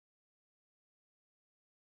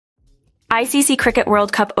ICC Cricket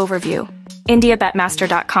World Cup Overview,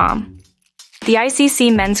 IndiaBetMaster.com. The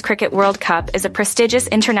ICC Men's Cricket World Cup is a prestigious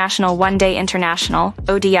international one-day international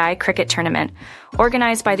 (ODI) cricket tournament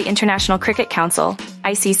organized by the International Cricket Council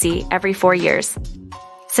 (ICC) every 4 years.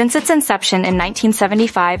 Since its inception in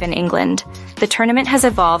 1975 in England, the tournament has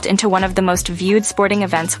evolved into one of the most viewed sporting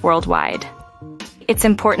events worldwide. Its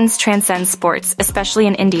importance transcends sports, especially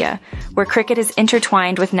in India, where cricket is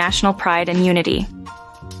intertwined with national pride and unity.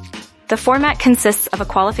 The format consists of a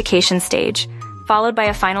qualification stage, followed by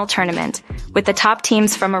a final tournament, with the top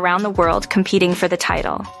teams from around the world competing for the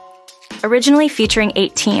title. Originally featuring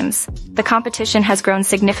 8 teams, the competition has grown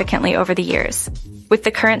significantly over the years, with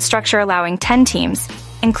the current structure allowing 10 teams,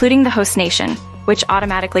 including the host nation, which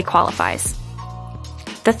automatically qualifies.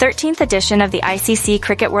 The 13th edition of the ICC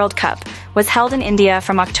Cricket World Cup was held in India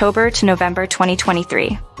from October to November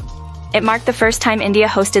 2023. It marked the first time India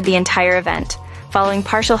hosted the entire event, following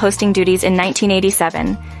partial hosting duties in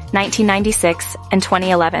 1987, 1996, and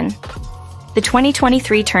 2011. The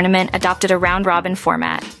 2023 tournament adopted a round-robin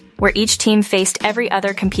format, where each team faced every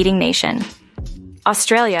other competing nation.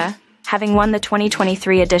 Australia, having won the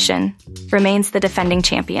 2023 edition, remains the defending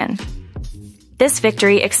champion. This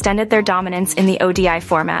victory extended their dominance in the ODI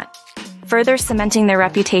format, further cementing their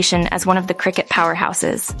reputation as one of the cricket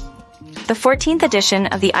powerhouses. The 14th edition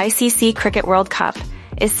of the ICC Cricket World Cup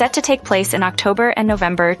is set to take place in October and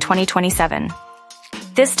November 2027.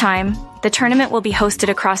 This time, the tournament will be hosted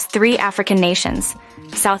across 3 African nations: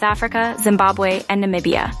 South Africa, Zimbabwe, and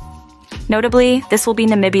Namibia. Notably, this will be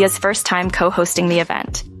Namibia's first time co-hosting the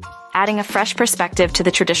event, adding a fresh perspective to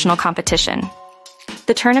the traditional competition.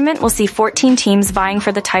 The tournament will see 14 teams vying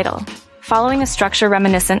for the title, following a structure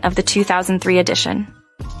reminiscent of the 2003 edition.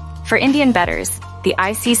 For Indian bettors, the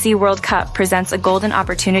ICC World Cup presents a golden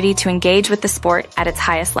opportunity to engage with the sport at its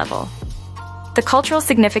highest level. The cultural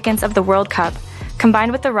significance of the World Cup,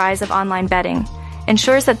 combined with the rise of online betting,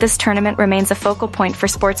 ensures that this tournament remains a focal point for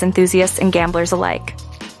sports enthusiasts and gamblers alike.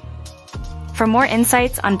 For more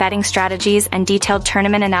insights on betting strategies and detailed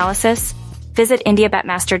tournament analysis, visit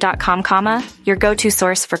IndiaBetMaster.com, your go-to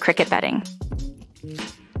source for cricket betting.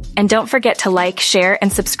 And don't forget to like, share,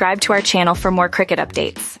 and subscribe to our channel for more cricket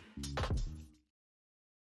updates.